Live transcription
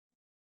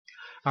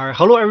Alright,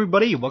 hello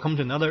everybody. Welcome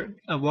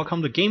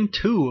to game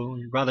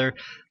two, rather,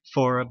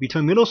 for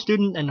between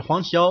MiddleStudent and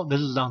Huanxiao.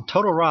 This is on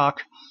Total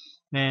Rock,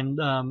 and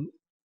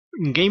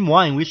in game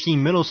one, we've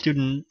seen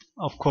MiddleStudent,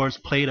 of course,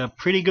 played a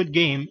pretty good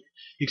game,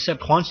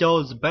 except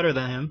Huanxiao is better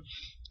than him,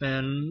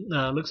 and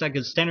looks like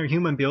a standard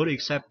human build,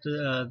 except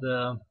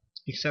the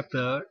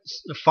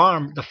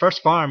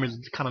first farm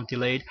is kind of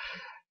delayed.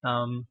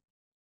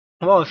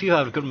 Well, if you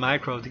have a good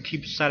micro to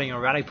keep setting a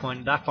rally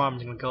point, that farm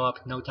is going to go up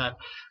in no time.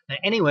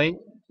 Anyway,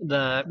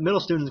 the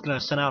MiddleStudent is going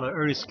to send out an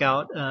early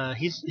scout.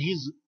 He's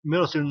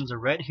MiddleStudent is a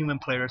red human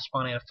player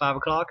spawning at 5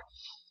 o'clock,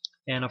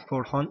 and of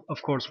course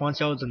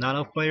Huanxiao is a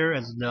non-elf player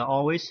as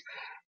always.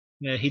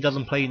 He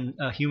doesn't play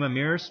human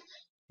mirrors,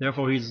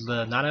 therefore he's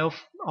the non-elf.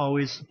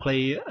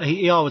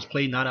 He always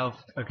play non-elf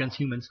against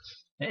humans.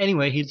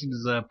 Anyway, he's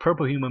a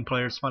purple human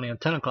player spawning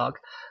at 10 o'clock.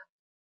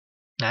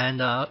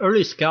 And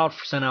early scout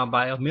sent out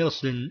by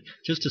MiddleStudent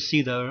just to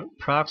see the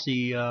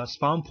proxy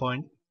spawn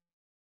point,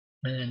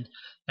 and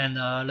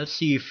let's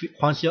see if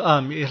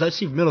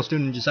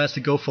MiddleStudent decides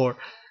to go for,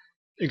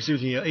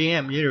 excuse me,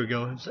 AM. Here we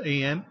go. It's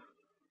AM,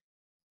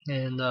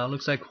 and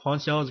looks like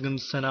Huanxiao is going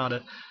to send out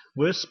a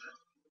wisp.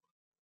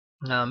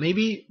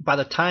 Maybe by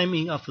the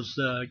timing of this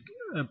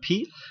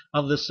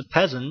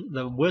peasant,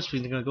 the wisp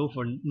is going to go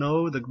for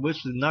the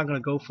wisp is not going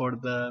to go for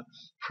the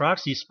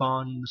proxy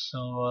spawn.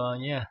 So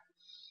yeah.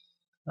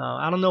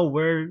 I don't know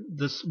where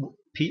this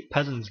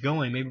peasant is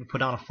going. Maybe put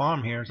down a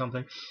farm here or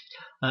something.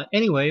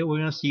 Anyway, we're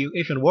gonna see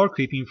ancient war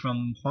creeping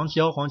from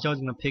Huanxiao. Huanxiao is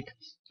gonna pick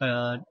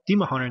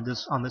Demon Hunter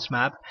on this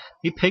map.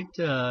 I think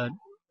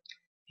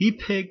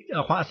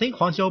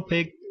Huanxiao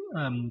picked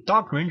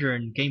Dark Ranger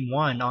in game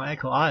one on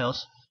Echo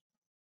Isles,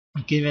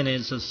 given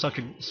it's such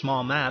a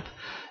small map.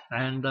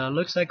 And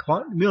looks like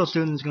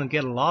MiddleStudent is gonna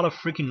get a lot of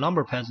freaking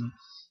lumber peasant.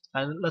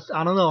 I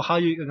don't know how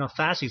you're gonna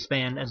fast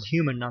expand as a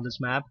human on this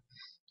map.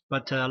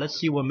 But let's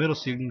see what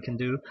MiddleStudent can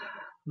do.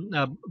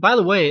 By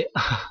the way,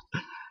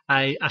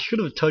 I should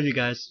have told you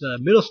guys,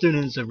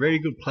 MiddleStudent is a very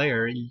good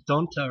player. You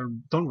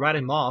don't write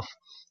him off.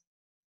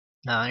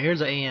 Here's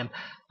the AM.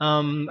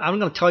 I'm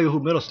gonna tell you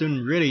who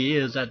MiddleStudent really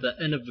is at the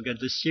end of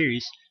this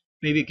series.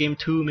 Maybe game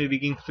 2, maybe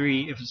game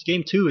 3. If it's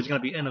game 2, it's gonna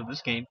be end of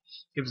this game.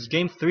 If it's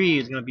game 3,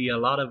 it's gonna be a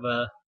lot of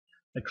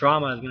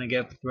drama is gonna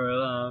get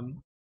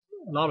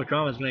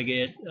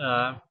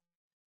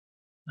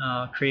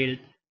created.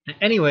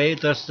 Anyway,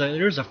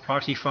 there's a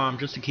proxy farm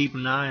just to keep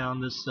an eye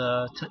on this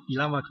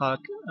 11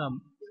 o'clock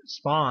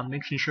spawn,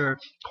 making sure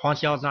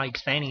Huanxiao is not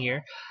expanding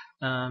here.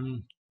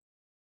 And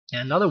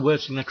another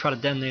wisp is going to try to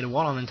detonate a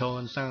wall elemental,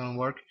 and it's not going to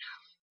work.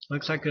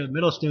 Looks like a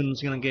MiddleStudent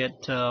is going to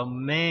get,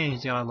 man,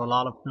 he's got a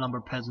lot of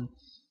lumber peasant.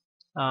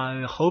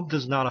 I hope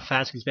this is not a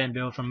fast expand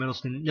build from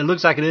MiddleStudent. It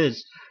looks like it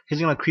is. He's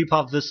going to creep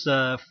off this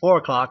 4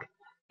 o'clock.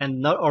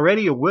 And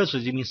already a wisp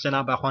is being sent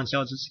out by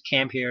Huanxiao just to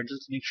camp here,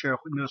 just to make sure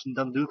MiddleStudent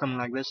doesn't do something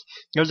like this.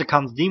 Here's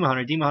comes Demon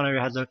Hunter. Demon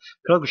Hunter has a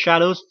Cloak of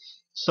Shadows,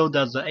 so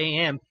does the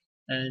AM.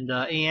 And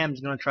AM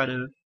is going to try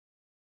to,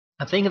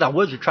 I think that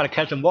wisp will try to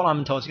catch a wall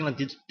elemental. It's going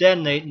to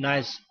detonate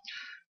nicely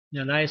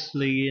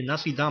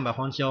done by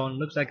Huanxiao. And it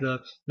looks like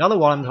another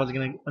wall elemental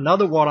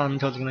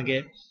is going to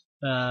get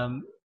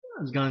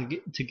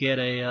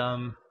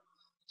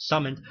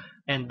summoned.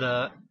 And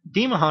the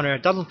Demon Hunter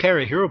doesn't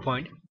carry a hero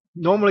point.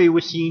 Normally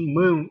we've seen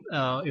Moon,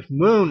 if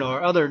Moon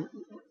or other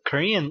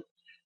Korean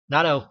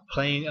not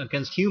playing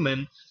against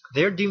human,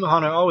 their Demon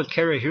Hunter always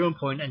carry a hero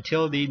point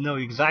until they know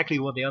exactly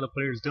what the other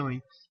player is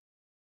doing.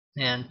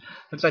 And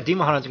looks like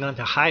Demon Hunter is going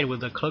to hide with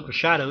the Cloak of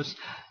Shadows,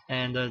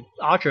 and the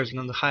Archer is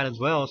going to hide as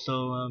well.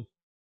 So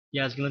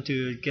yeah, it's going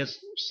to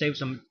save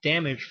some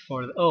damage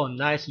for.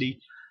 Nicely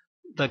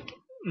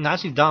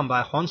done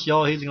by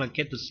Huanxiao. He's going to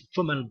get this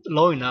footman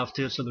low enough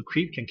so the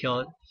creep can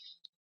kill it.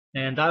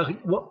 And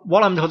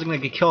what I'm going to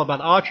get killed by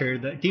the Archer,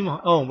 the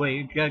Demon. Oh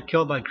wait, got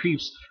killed by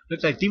creeps.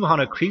 Looks like Demon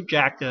Hunter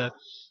creepjacked the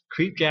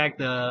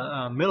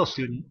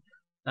MiddleStudent,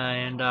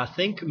 and I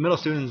think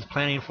MiddleStudent is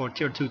planning for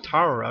tier 2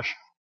 tower rush.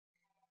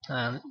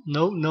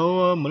 No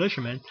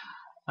militiaman.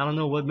 I don't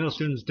know what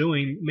MiddleStudent is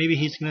doing. Maybe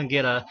he's gonna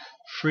get a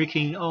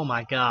freaking. Oh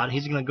my God,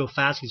 he's gonna go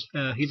fast. He's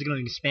gonna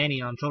be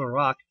expanding on Total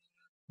Rock.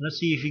 Let's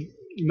see if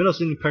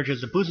MiddleStudent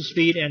purchased the booster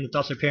speed and the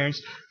dust appearance.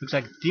 Looks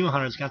like Demon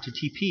Hunter's got to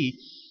TP.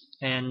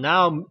 And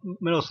now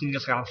MiddleStudent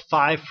has got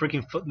 5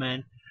 freaking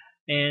footmen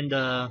and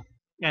a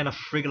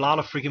lot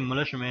of freaking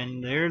militiamen.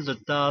 There's a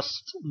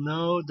dust,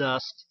 no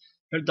dust.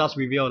 There's dust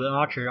revealed. The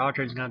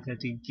Archer is going to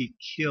get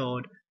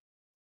killed,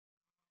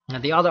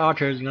 and the other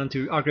Archer is going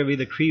to activate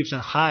the creeps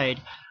and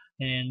hide.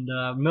 And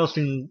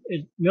MiddleStudent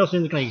is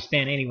going to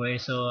expand anyway,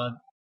 so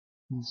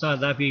it's not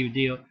that big of a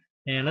deal.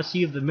 And let's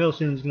see if the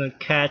MiddleStudent is going to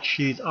catch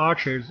these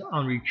Archers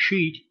on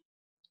retreat.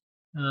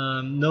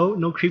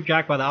 No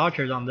creepjack by the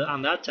Archers on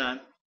that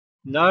time.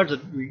 Now to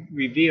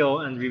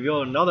reveal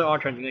another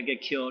Archer is going to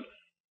get killed.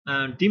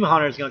 Demon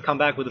Hunter is going to come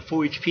back with a full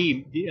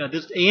HP.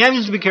 This AM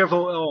needs to be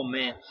careful. Oh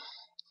man.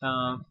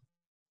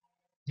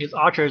 His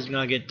Archer is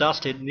going to get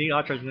dusted. The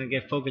Archer is going to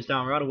get focused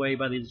down right away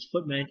by these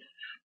footmen.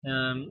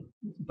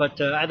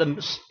 But at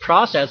the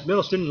process,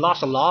 MiddleStudent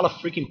lost a lot of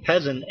freaking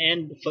peasant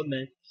and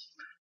footmen.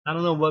 I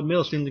don't know what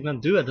MiddleStudent is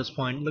gonna do at this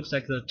point. It looks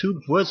like the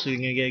two woods are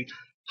gonna get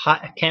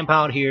camp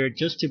out here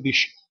just to be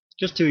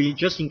just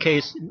in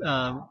case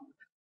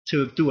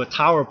to do a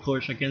tower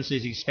push against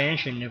this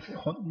expansion if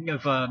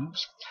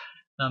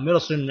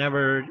MiddleStudent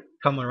never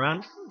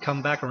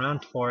come back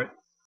around for it.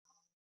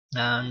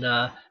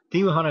 And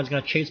Demon Hunter is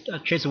gonna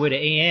chase away the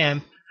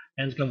AM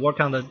and it's gonna work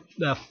on the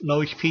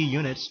low HP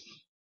units.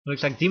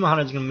 Looks like Demon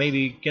Hunter is gonna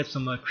maybe get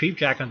some creep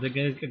jack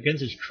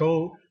against his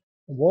troll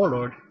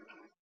warlord.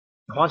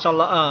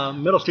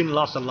 MiddleStudent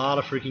lost a lot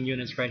of freaking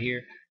units right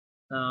here.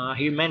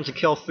 He managed to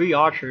kill 3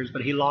 archers,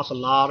 but he lost a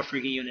lot of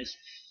freaking units.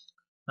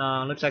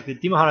 Looks like the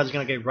Demon Hunter is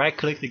gonna get right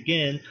clicked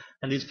again,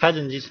 and these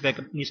peasants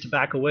needs to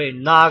back away.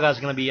 Naga's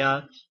gonna be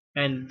out,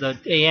 and the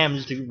AM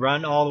needs to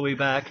run all the way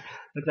back.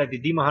 Looks like the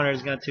Demon Hunter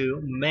is gonna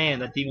man,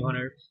 that Demon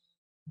Hunter.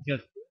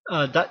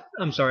 That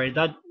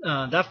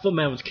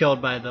footman was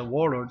killed by the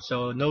warlord,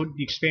 so no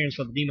experience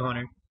for the Demon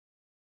Hunter.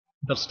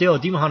 But still,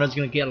 Demon Hunter is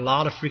going to get a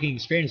lot of freaking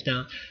experience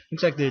down.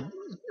 Looks like the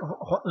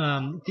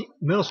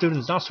MiddleStudent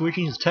is not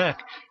switching his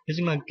tech. He's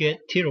going to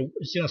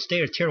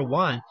stay at tier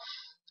 1.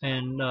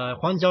 And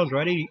Huan Xiao is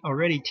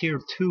already tier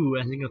 2,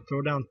 and he's going to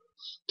throw down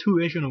 2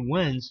 additional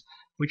wins,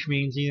 which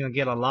means he's going to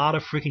get a lot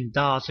of freaking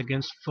dots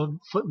against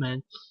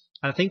footmen.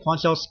 I think Huan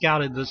Xiao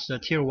scouted this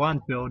tier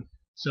 1 build,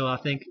 so I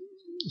think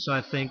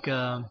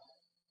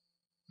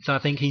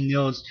he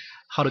knows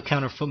how to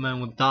counter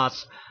footmen with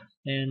dots.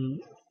 And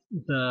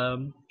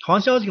the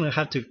Huan Xiao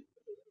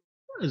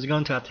is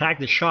going to attack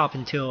the shop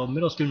until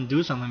MiddleStudent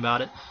do something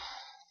about it.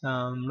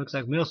 Looks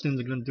like MiddleStudent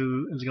is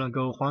going to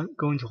go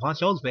into Huan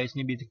Xiao's base,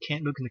 maybe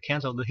looking to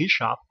cancel his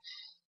shop.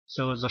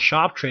 So it's a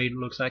shop trade.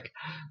 Looks like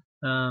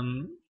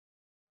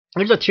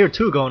there's a tier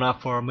 2 going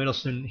up for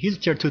MiddleStudent. His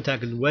tier 2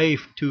 tech is way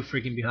too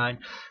freaking behind,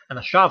 and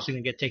the shop's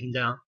going to get taken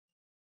down.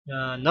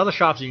 Another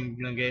shop's going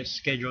to get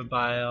scheduled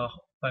by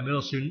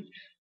MiddleStudent.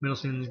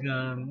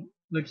 MiddleStudent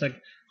looks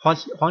like Huan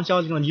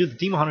Xiao is going to use the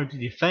Demon Hunter to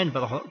defend,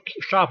 but the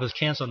shop is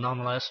cancelled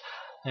nonetheless.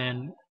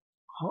 And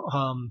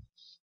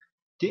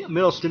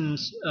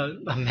MiddleStudent's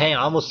man,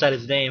 I almost said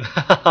his name.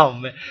 Oh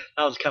man,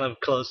 that was kind of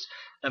close.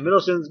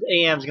 MiddleStudent's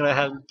AM is going to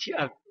have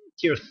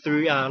tier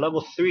 3,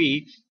 level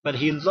 3, but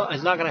he's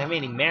not going to have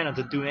any mana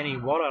to do any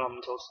water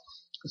elementals.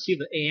 Let's see if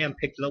the AM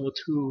picked level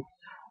 2.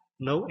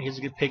 No, he's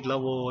going to pick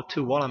level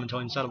 2 water elemental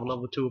instead of a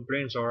level 2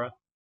 Brains Aura.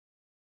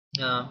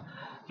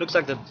 Looks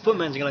like the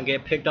footman's gonna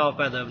get picked off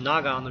by the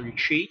Naga on the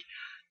retreat.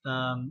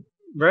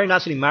 Very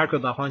nicely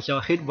macroed by Huan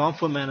Xiao. Hit one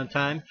footman at a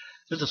time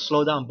just to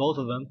slow down both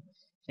of them.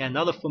 And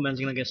another footman's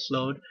gonna get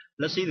slowed.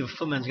 Let's see if the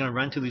footman's gonna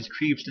run to these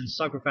creeps and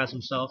sacrifice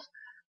himself.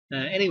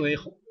 Anyway,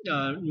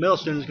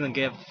 MiddleStudent's gonna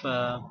get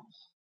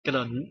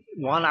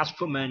one last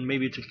footman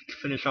maybe to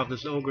finish off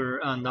this troll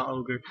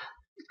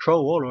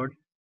warlord.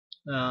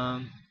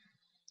 It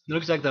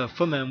looks like the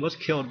footman was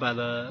killed by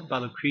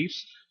the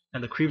creeps,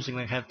 and the creeps are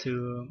gonna have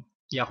to.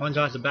 Yeah, Huan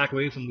Xiao has to back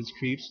away from these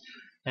creeps,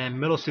 and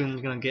MiddleStudent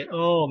is gonna get.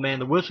 Oh man,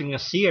 the Wisp are gonna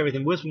see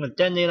everything. Wisp are gonna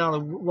detonate on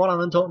the water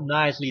elemental.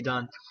 Nicely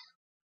done.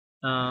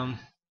 But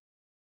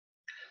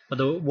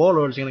the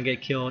warlord is gonna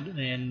get killed,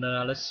 and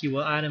let's see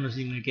what item is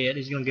he gonna get.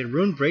 He's gonna get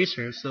Rune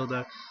Bracer, so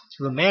the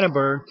mana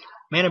burn,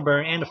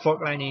 and the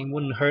Fork Lightning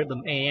wouldn't hurt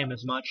the AM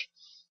as much.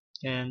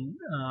 And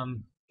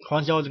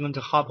Huan Xiao is going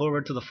to hop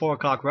over to the 4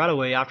 o'clock right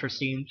away after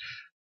seeing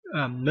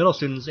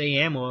MiddleStudent's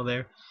AM over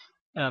there.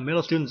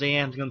 MiddleStudent's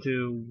AM is going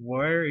to.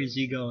 Where is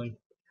he going?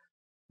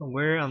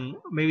 Where?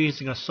 Maybe he's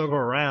going to circle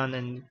around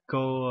and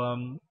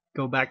go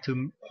back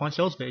to Huan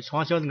Xiao's base.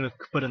 Huan Xiao is going to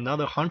put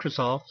another Huntress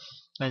Hall,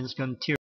 and it's going to tier